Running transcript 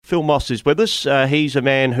Phil Moss is with us. He's a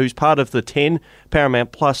man who's part of the 10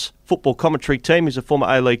 Paramount Plus football commentary team. He's a former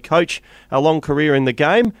A-League coach, a long career in the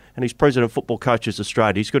game, and he's president of Football Coaches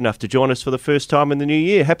Australia. He's good enough to join us for the first time in the new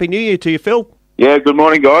year. Happy New Year to you, Phil. Yeah, good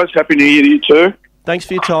morning, guys. Happy New Year to you too. Thanks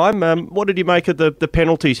for your time. What did you make of the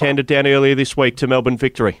penalties handed down earlier this week to Melbourne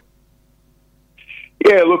Victory?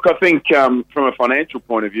 Yeah, look, I think from a financial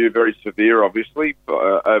point of view, very severe, obviously.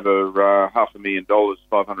 Over $500,000,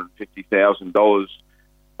 $550,000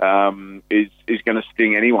 is going to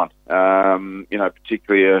sting anyone.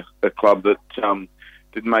 Particularly a club that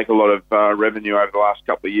didn't make a lot of revenue over the last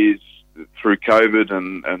couple of years through COVID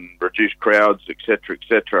and reduced crowds, et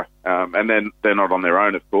cetera, and then they're not on their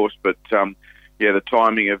own, of course. But, the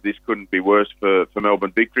timing of this couldn't be worse for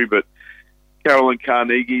Melbourne Victory. But Carolyn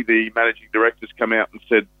Carnegie, the managing director, has come out and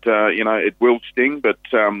said, it will sting, but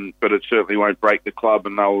it certainly won't break the club,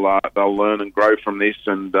 and they'll learn and grow from this.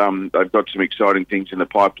 And they've got some exciting things in the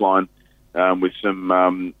pipeline with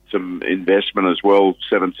some investment as well.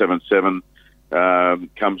 777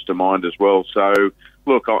 comes to mind as well. So,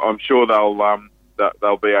 look, I'm sure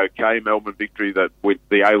they'll be okay. Melbourne Victory, that with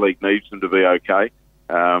the A-League needs them to be okay.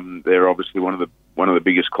 They're obviously one of the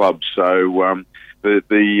biggest clubs. So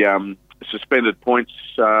the suspended points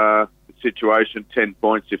situation, 10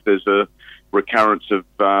 points if there's a recurrence of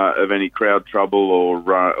any crowd trouble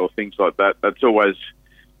or things like that. That's always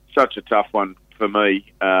such a tough one for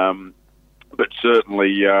me. But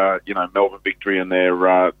certainly, Melbourne Victory and their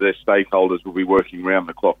stakeholders will be working round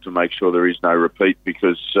the clock to make sure there is no repeat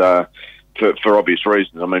because for obvious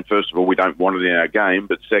reasons. I mean, first of all, we don't want it in our game,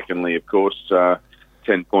 but secondly, of course,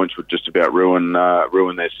 10 points would just about ruin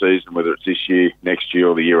their season, whether it's this year, next year,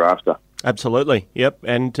 or the year after. Absolutely, yep.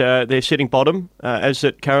 And they're sitting bottom as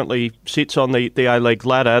it currently sits on the A-League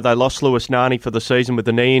ladder. They lost Lewis Nani for the season with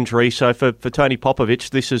a knee injury. So for Tony Popovich,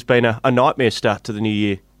 this has been a nightmare start to the new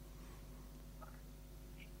year.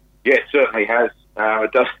 Yeah, it certainly has.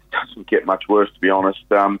 It doesn't get much worse, to be honest.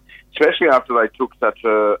 Especially after they took such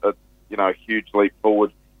a huge leap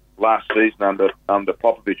forward last season under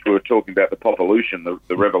Popovich. We were talking about the Popolution,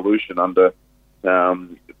 the revolution under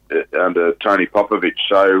Tony Popovich.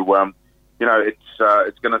 So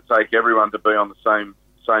it's going to take everyone to be on the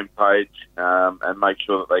same page and make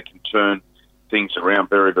sure that they can turn things around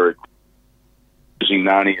very, very quickly. Using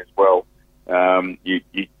Nani as well. You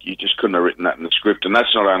just couldn't have written that in the script, and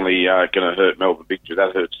that's not only going to hurt Melbourne Victory,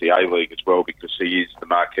 that hurts the A-League as well because he is the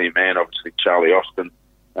marquee man. Obviously, Charlie Austin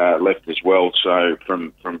left as well, so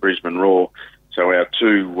from Brisbane Roar. So our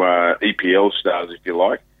two EPL stars, if you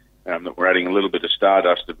like, that we're adding a little bit of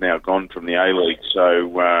stardust have now gone from the A-League.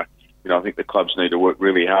 So I think the clubs need to work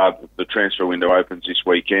really hard. The transfer window opens this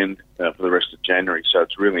weekend for the rest of January, so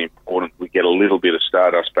it's really important we get a little bit of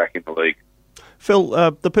stardust back in the league. Phil,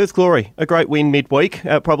 the Perth Glory, a great win midweek.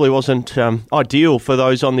 Probably wasn't ideal for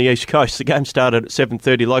those on the East Coast. The game started at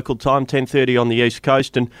 7:30 local time, 10:30 on the East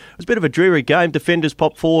Coast, and it was a bit of a dreary game. Defenders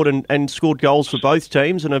popped forward and scored goals for both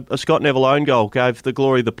teams, and a Scott Neville own goal gave the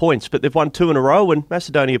Glory the points. But they've won two in a row, and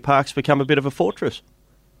Macedonia Park's become a bit of a fortress.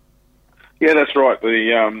 Yeah, that's right.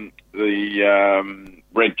 The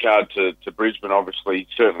red card to Brisbane obviously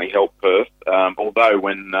certainly helped Perth. Although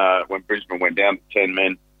when Brisbane went down to 10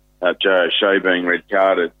 men, Joe O'Shea being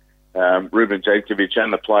red-carded. Ruben Zajkovic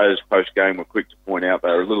and the players post-game were quick to point out they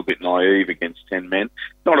were a little bit naive against 10 men.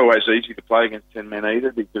 Not always easy to play against 10 men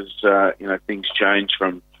either because, things change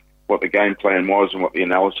from what the game plan was and what the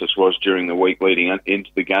analysis was during the week leading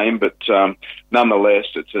into the game. But nonetheless,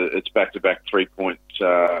 it's back-to-back three-point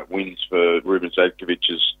wins for Ruben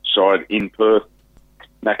Zajkovic's side in Perth.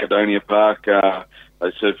 Macedonia Park,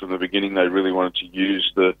 they said from the beginning they really wanted to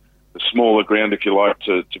use the smaller ground, if you like,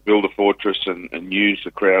 to build a fortress and use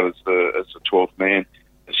the crowd as the 12th man.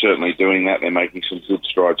 They're certainly doing that. They're making some good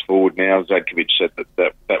strides forward now. Zajkovic said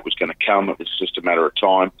that was going to come. It was just a matter of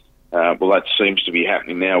time. Well, that seems to be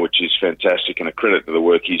happening now, which is fantastic and a credit to the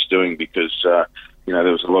work he's doing because, there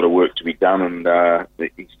was a lot of work to be done and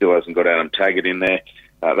he still hasn't got Adam Taggart in there.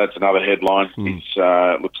 That's another headline.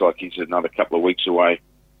 It looks like he's another couple of weeks away.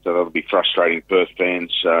 So that'll be frustrating Perth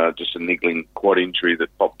fans, just a niggling quad injury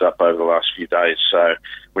that popped up over the last few days. So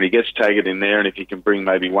when he gets Taggart in there and if he can bring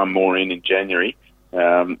maybe one more in January,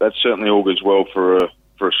 that certainly augurs well for a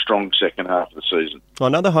strong second half of the season. Well,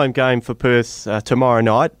 another home game for Perth tomorrow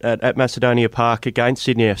night at Macedonia Park against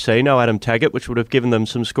Sydney FC. No Adam Taggart, which would have given them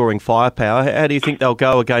some scoring firepower. How do you think they'll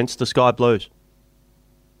go against the Sky Blues?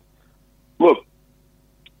 Look,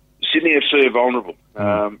 Sydney FC are vulnerable.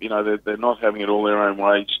 They're not having it all their own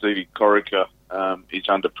way. Stevie Corica is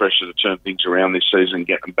under pressure to turn things around this season and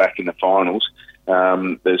get them back in the finals.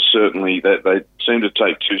 There's certainly that they seem to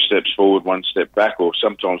take 2 steps forward, 1 step back, or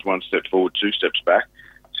sometimes 1 step forward, 2 steps back,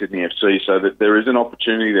 Sydney FC. So that there is an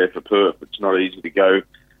opportunity there for Perth. It's not easy to go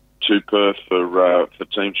to Perth for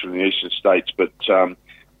teams from the eastern states, but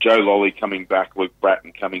Joe Lolly coming back, Luke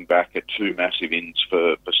Bratton coming back are 2 massive ins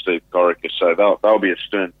for Steve Corica. So they'll be a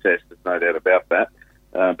stern test, there's no doubt about that.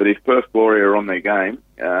 But if Perth Glory are on their game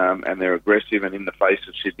and they're aggressive and in the face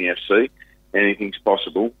of Sydney FC, anything's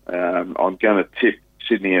possible. I'm going to tip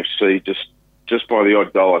Sydney FC just by the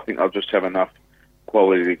odd goal. I think they'll just have enough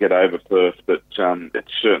quality to get over Perth, but it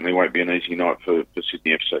certainly won't be an easy night for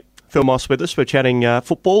Sydney FC. Phil Moss with us. We're chatting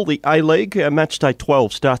football. The A-League, match day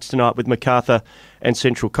 12 starts tonight with Macarthur and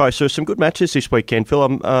Central Coast. So some good matches this weekend. Phil,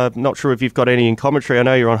 I'm not sure if you've got any in commentary. I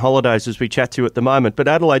know you're on holidays as we chat to you at the moment, but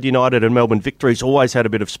Adelaide United and Melbourne Victory's always had a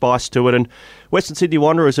bit of spice to it. And Western Sydney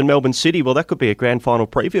Wanderers and Melbourne City, well, that could be a grand final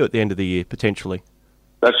preview at the end of the year, potentially.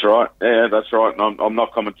 That's right. Yeah, that's right. And I'm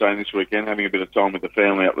not commentating this weekend, having a bit of time with the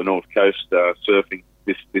family up the North Coast, surfing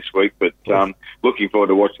this week, but looking forward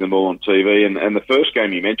to watching them all on TV. And the first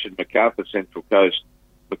game you mentioned, Macarthur Central Coast,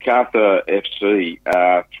 Macarthur FC,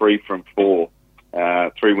 3 from 4,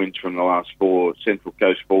 3 wins from the last 4, Central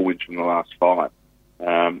Coast 4 wins from the last 5.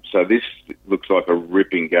 So this looks like a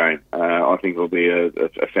ripping game. I think it'll be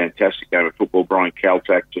a fantastic game of football. Brian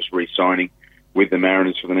Kaltak just re-signing with the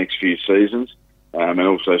Mariners for the next few seasons, and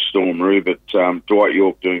also Storm Roo. But Dwight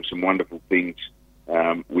York doing some wonderful things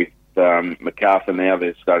with Macarthur now.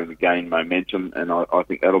 They're starting to gain momentum, and I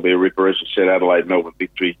think that'll be a ripper. As you said, Adelaide Melbourne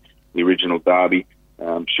Victory, the original derby,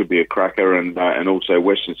 should be a cracker, and also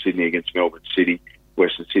Western Sydney against Melbourne City.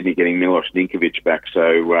 Western Sydney getting Milos Ninkovic back, so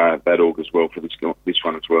that augurs well for this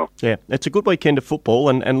one as well. Yeah, it's a good weekend of football,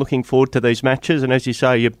 and looking forward to these matches. And as you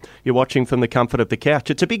say, you're watching from the comfort of the couch.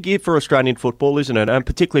 It's a big year for Australian football, isn't it? And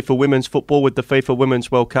particularly for women's football with the FIFA Women's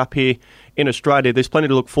World Cup here in Australia. There's plenty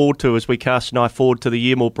to look forward to as we cast an eye forward to the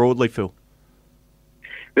year more broadly, Phil.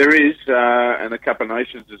 There is, and the Cup of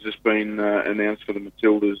Nations has just been announced for the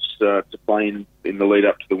Matildas to play in the lead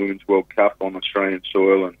up to the Women's World Cup on Australian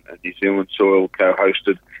soil and New Zealand soil,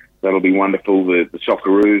 co-hosted. That'll be wonderful. The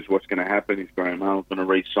Socceroos, what's going to happen? Is Graham Arnold going to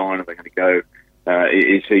re-sign? Are they going to go?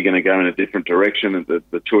 Is he going to go in a different direction? And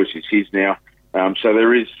the choice is his now. So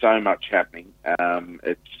there is so much happening.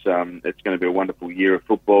 It's going to be a wonderful year of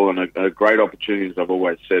football and a great opportunity, as I've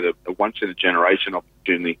always said, a once-in-a-generation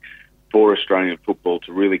opportunity for Australian football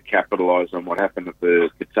to really capitalise on what happened at the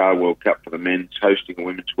Qatar World Cup for the men's, hosting a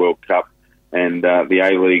Women's World Cup, and the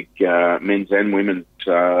A-League men's and women's,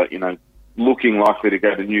 looking likely to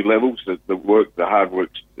go to new levels. The hard work,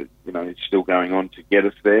 is still going on to get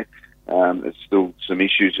us there. There's still some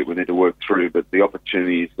issues that we need to work through, but the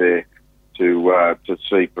opportunity is there to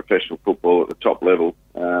see professional football at the top level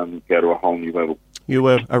go to a whole new level. You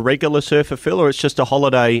were a regular surfer, Phil, or it's just a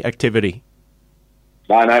holiday activity?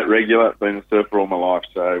 No, regular. Been a surfer all my life,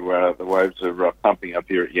 so the waves are pumping up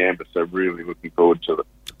here at Yamba, so really looking forward to it.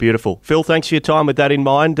 Beautiful. Phil, thanks for your time with that in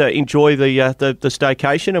mind. Enjoy the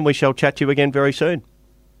staycation, and we shall chat to you again very soon.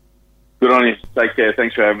 Good on you. Take care.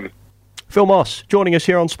 Thanks for having me. Phil Moss joining us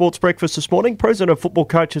here on Sports Breakfast this morning, President of Football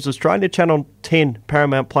Coaches Australia, Channel 10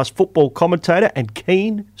 Paramount Plus football commentator and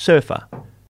keen surfer.